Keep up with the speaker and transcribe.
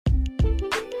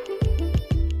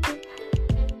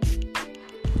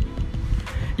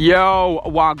Yo,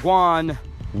 Wagwan.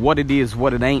 What it is,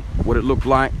 what it ain't, what it look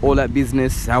like, all that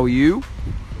business. How are you?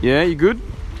 Yeah, you good?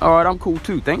 Alright, I'm cool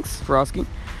too. Thanks for asking.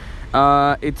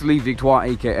 It's Lee Victoire,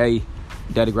 aka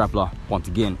Daddy Grappler, once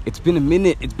again. It's been a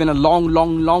minute. It's been a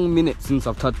long minute since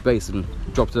I've touched base and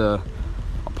dropped a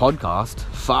podcast.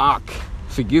 Fuck.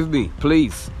 Forgive me,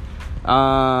 please.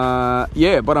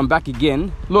 Yeah, but I'm back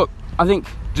again. Look, I think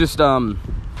just for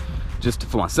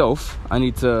myself, I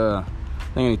think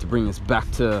I need to bring this back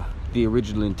to the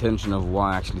original intention of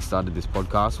why I actually started this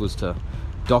podcast, was to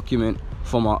document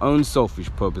for my own selfish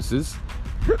purposes.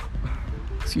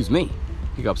 Excuse me,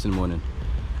 hiccups in the morning.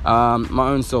 My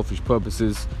own selfish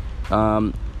purposes,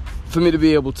 for me to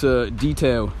be able to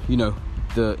detail,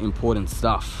 the important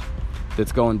stuff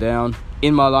that's going down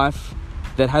in my life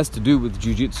that has to do with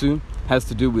jiu-jitsu, has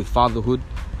to do with fatherhood,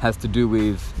 has to do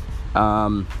with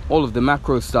all of the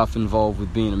macro stuff involved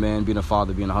with being a man, being a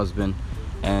father, being a husband,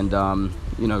 and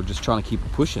just trying to keep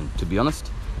it pushing, to be honest.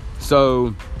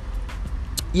 So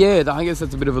yeah, I guess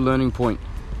that's a bit of a learning point,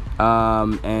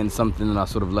 and something that I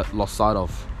sort of lost sight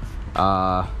of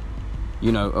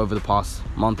over the past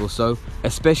month or so,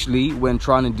 especially when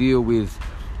trying to deal with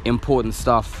important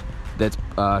stuff that's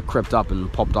crept up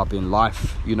and popped up in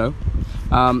life,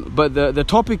 but the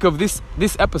topic of this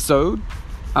episode,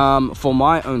 for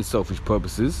my own selfish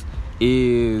purposes,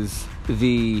 is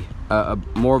the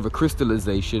more of a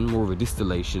crystallization, more of a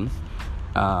distillation,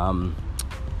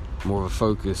 more of a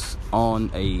focus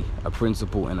on a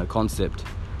principle and a concept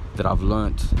that I've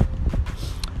learnt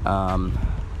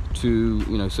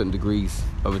to certain degrees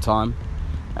over time,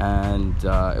 and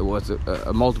it was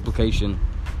a multiplication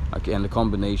and a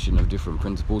combination of different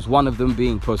principles, one of them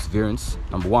being perseverance,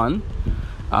 number one.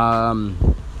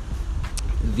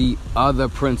 The other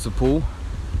principle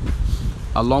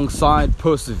alongside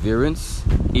perseverance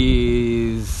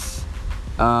is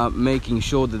making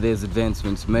sure that there's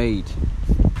advancements made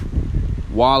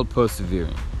while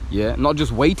persevering. Yeah, not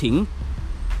just waiting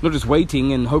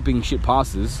and hoping shit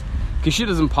passes, because shit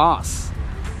doesn't pass.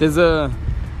 There's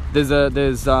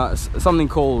something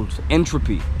called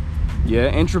entropy. Yeah,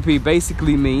 entropy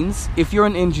basically means, if you're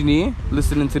an engineer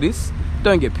listening to this,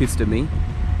 don't get pissed at me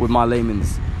with my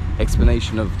layman's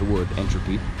explanation of the word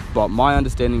entropy, but my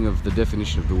understanding of the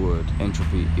definition of the word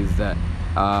entropy is that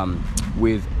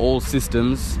with all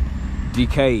systems,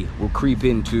 decay will creep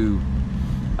into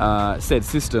said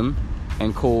system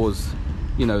and cause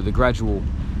the gradual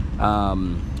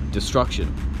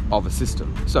destruction of a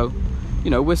system. So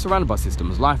we're surrounded by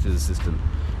systems. Life is a system.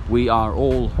 We are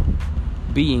all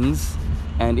beings,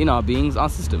 and in our beings are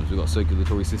systems. We've got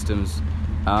circulatory systems,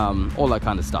 all that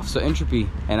kind of stuff. So entropy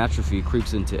and atrophy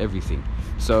creeps into everything.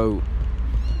 So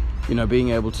being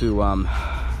able to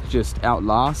just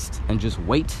outlast and just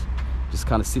wait, just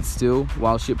kind of sit still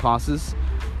while shit passes,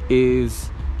 is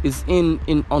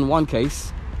in on one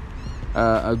case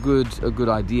a good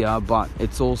idea, but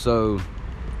it's also,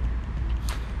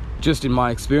 just in my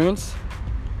experience,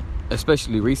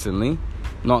 especially recently,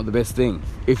 not the best thing.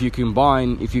 If you can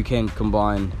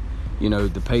combine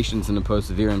the patience and the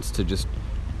perseverance to just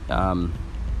kind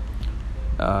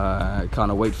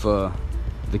of wait for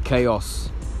the chaos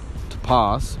to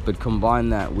pass, but combine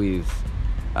that with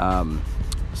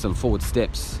some forward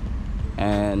steps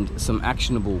and some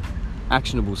actionable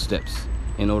steps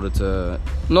in order to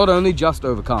not only just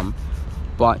overcome,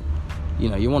 but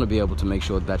you want to be able to make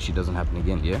sure that shit doesn't happen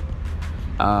again. Yeah.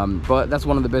 But that's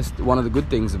one of the good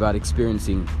things about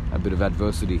experiencing a bit of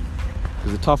adversity,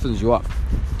 because it toughens you up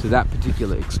to that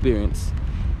particular experience,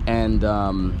 and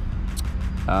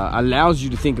allows you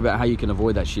to think about how you can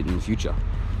avoid that shit in the future.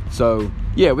 So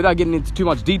yeah, without getting into too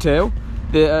much detail,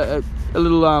 there's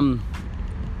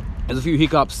a few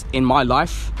hiccups in my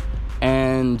life,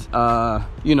 and I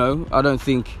don't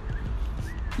think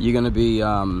you're going to be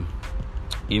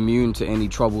immune to any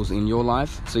troubles in your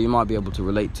life, so you might be able to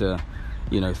relate to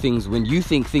things when you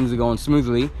think things are going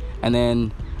smoothly, and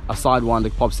then a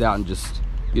sidewinder pops out and just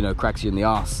cracks you in the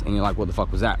ass, and you're like, what the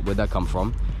fuck was that? Where'd that come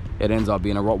from? It ends up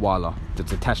being a Rottweiler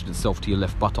that's attached itself to your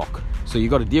left buttock. So you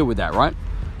got to deal with that, right?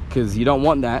 Because you don't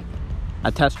want that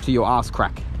attached to your ass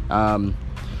crack.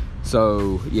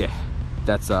 So yeah,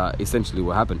 that's essentially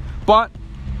what happened. But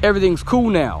everything's cool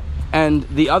now. And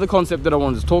the other concept that I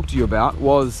wanted to talk to you about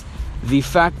was the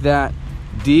fact that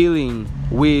dealing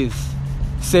with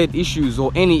said issues,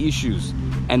 or any issues,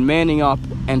 and manning up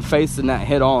and facing that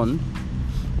head on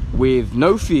with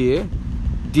no fear,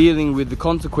 dealing with the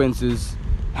consequences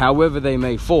however they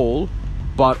may fall,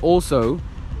 but also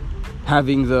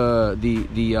having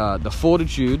the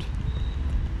fortitude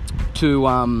to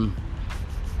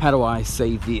how do I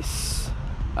say this,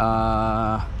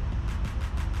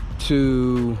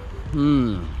 to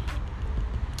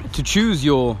choose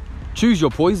your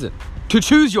poison. To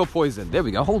choose your poison. There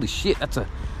we go. Holy shit, that's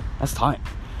tight.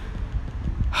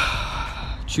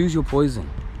 Choose your poison.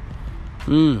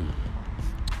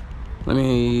 Let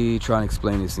me try and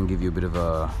explain this and give you a bit of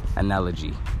a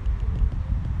analogy.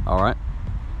 Alright?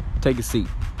 Take a seat.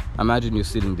 Imagine you're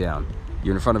sitting down.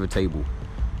 You're in front of a table.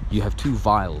 You have 2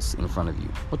 vials in front of you.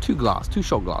 Or 2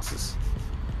 shot glasses.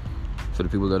 For the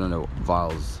people that don't know what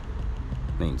vials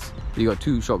means. You got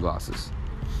 2 shot glasses.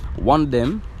 One of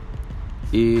them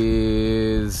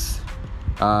is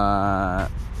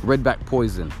redback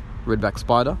poison. Redback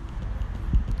spider.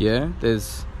 Yeah,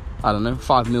 there's, I don't know,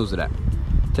 5 mils of that.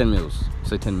 10 mils.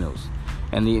 Say 10 mils.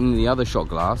 And in the other shot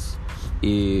glass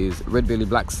is red belly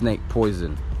black snake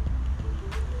poison.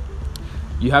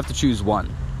 You have to choose one,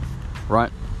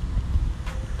 right?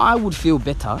 I would feel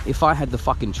better if I had the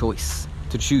fucking choice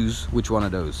to choose which one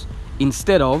of those,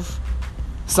 instead of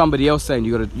somebody else saying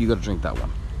you gotta drink that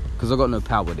one, because I got no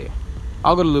power there.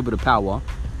 I got a little bit of power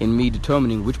in me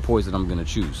determining which poison I'm gonna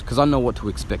choose, because I know what to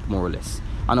expect, more or less.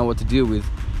 I know what to deal with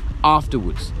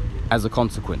afterwards as a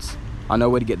consequence. I know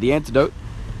where to get the antidote,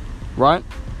 right?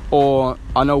 Or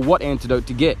I know what antidote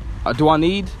to get. Do I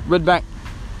need redback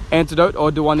antidote,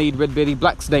 or do I need red belly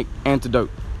black snake antidote?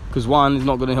 Because one is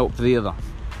not going to help for the other.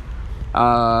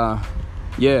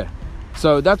 Yeah.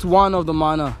 So that's one of the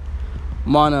minor,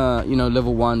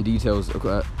 level 1 details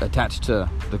attached to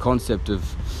the concept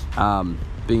of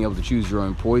being able to choose your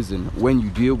own poison when you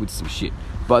deal with some shit.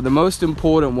 But the most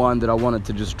important one that I wanted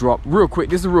to just drop real quick.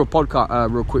 This is a real quick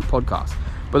podcast.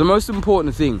 But the most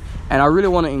important thing, and I really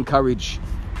want to encourage.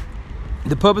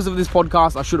 The purpose of this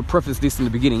podcast, I should have prefaced this in the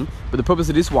beginning, but the purpose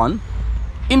of this one,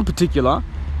 in particular,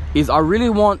 is I really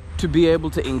want to be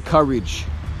able to encourage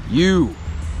you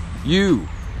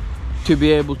to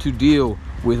be able to deal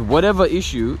with whatever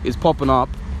issue is popping up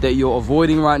that you're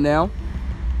avoiding right now,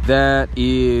 that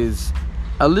is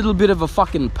a little bit of a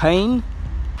fucking pain,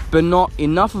 but not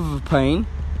enough of a pain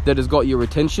that has got your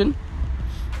attention.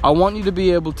 I want you to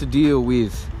be able to deal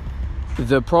with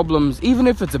the problems, even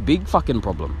if it's a big fucking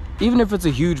problem, even if it's a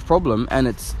huge problem and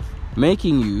it's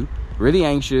making you really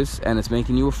anxious and it's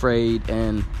making you afraid,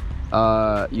 and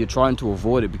you're trying to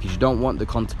avoid it because you don't want the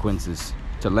consequences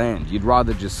to land. You'd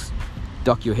rather just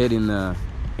duck your head in the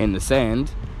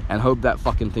sand and hope that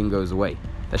fucking thing goes away.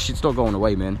 That shit's not going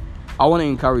away, man. I want to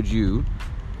encourage you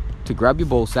to grab your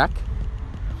ball sack.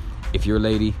 If you're a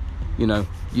lady, you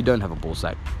don't have a ball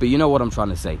sack, but you know what I'm trying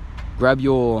to say. Grab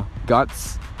your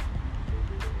guts,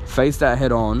 face that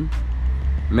head on,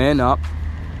 man up,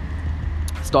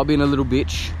 stop being a little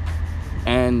bitch,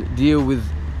 and deal with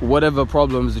whatever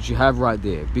problems that you have right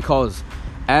there. Because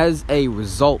as a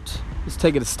result, let's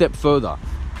take it a step further.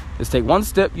 Let's take one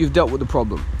step, you've dealt with the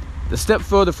problem. The step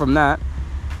further from that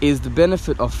is the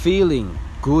benefit of feeling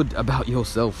good about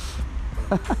yourself.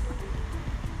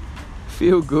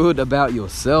 Feel good about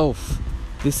yourself.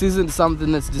 This isn't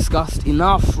something that's discussed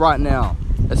enough right now,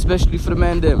 especially for the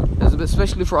man them,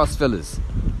 especially for us fellas.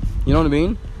 You know what I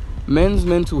mean? Men's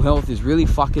mental health is really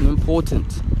fucking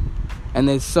important. And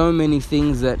there's so many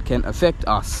things that can affect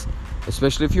us,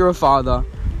 especially if you're a father,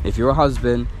 if you're a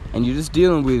husband, and you're just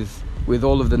dealing with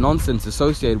all of the nonsense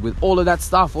associated with all of that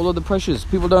stuff, all of the pressures.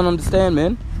 People don't understand,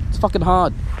 man. It's fucking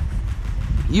hard.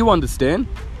 You understand.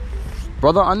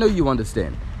 Brother, I know you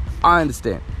understand. I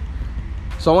understand.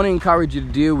 So I want to encourage you to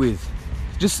deal with,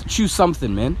 just choose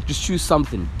something, man. Just choose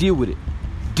something. Deal with it.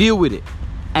 Deal with it.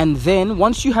 And then,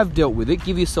 once you have dealt with it,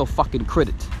 give yourself fucking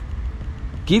credit.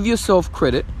 Give yourself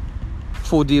credit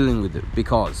for dealing with it,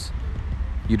 because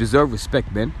you deserve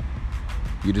respect, man.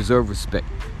 You deserve respect.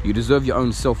 You deserve your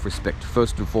own self-respect,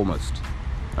 first and foremost.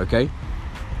 Okay?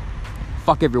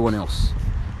 Fuck everyone else.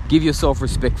 Give yourself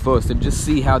respect first, and just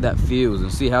see how that feels,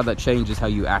 and see how that changes how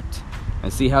you act,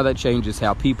 and see how that changes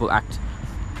how people act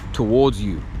towards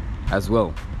you as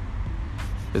well.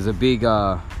 There's a big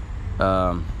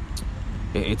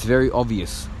it's very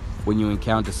obvious when you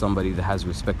encounter somebody that has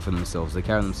respect for themselves. They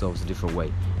carry themselves a different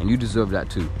way, and you deserve that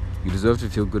too. You deserve to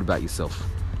feel good about yourself.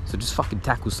 So just fucking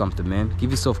tackle something, man.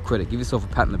 Give yourself credit. Give yourself a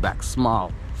pat on the back.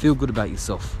 Smile. Feel good about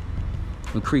yourself.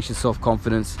 Increase your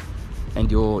self-confidence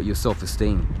and your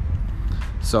self-esteem.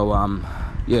 So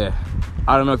yeah,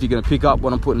 I don't know if you're gonna pick up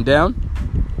what I'm putting down.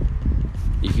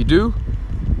 If you do,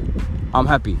 I'm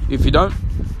happy. If you don't,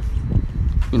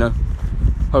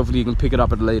 hopefully you can pick it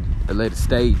up at a later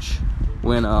stage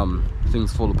when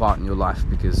things fall apart in your life,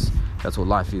 because that's what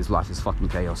life is. Life is fucking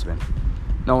chaos, man.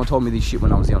 No one told me this shit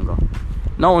when I was younger.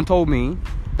 No one told me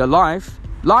that life,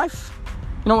 you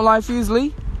know what life is,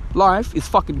 Lee? Life is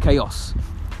fucking chaos.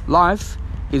 Life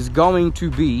is going to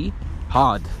be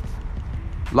hard.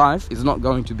 Life is not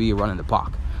going to be a run in the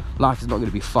park. Life is not going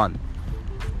to be fun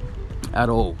at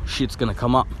all. Shit's going to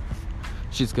come up.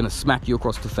 Shit's going to smack you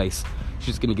across the face.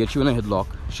 Shit's going to get you in a headlock.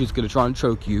 Shit's going to try and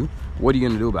choke you. What are you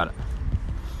going to do about it?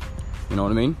 You know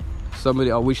what I mean?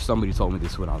 I wish somebody told me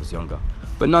this when I was younger.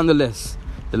 But nonetheless,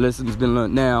 the lesson's been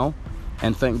learned now,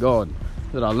 and thank God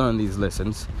that I learned these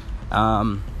lessons.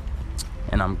 And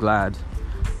I'm glad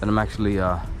that I'm actually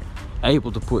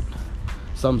able to put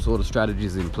some sort of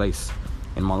strategies in place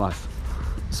in my life.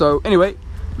 So anyway,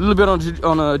 a little bit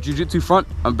on a jiu-jitsu front.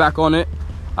 I'm back on it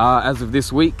as of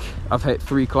this week. I've had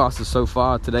 3 classes so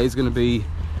far. Today's going to be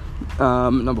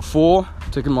number 4.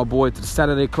 Taking my boy to the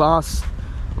Saturday class.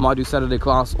 I might do Saturday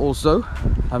class also.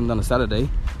 Haven't done a Saturday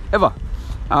ever.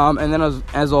 And then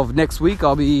as of next week,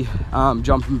 I'll be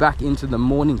jumping back into the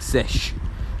morning sesh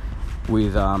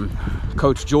with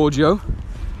Coach Giorgio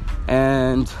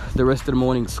and the rest of the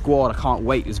morning squad. I can't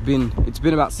wait. It's been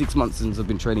about 6 months since I've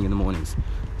been training in the mornings,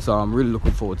 so I'm really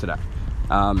looking forward to that.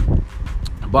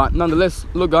 But nonetheless,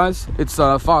 look guys, it's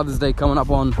Father's Day coming up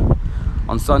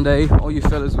on Sunday. All you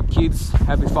fellas with kids,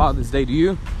 happy Father's Day to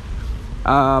you.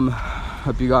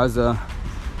 Hope you guys are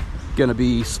gonna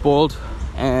be spoiled,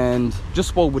 and just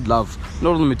spoiled with love,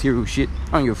 not all the material shit.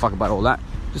 I don't give a fuck about all that.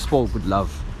 Just spoiled with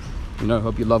love. You know,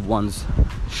 hope your loved ones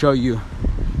show you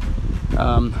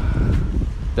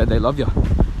that they love you,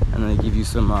 and they give you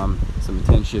some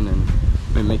attention, and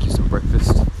maybe make you some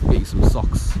breakfast, get you some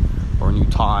socks or a new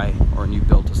tie or a new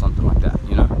belt or something like that,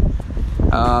 you know.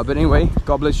 But anyway,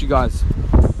 God bless you guys.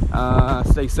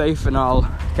 Stay safe, and I'll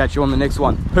catch you on the next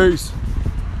one. Peace.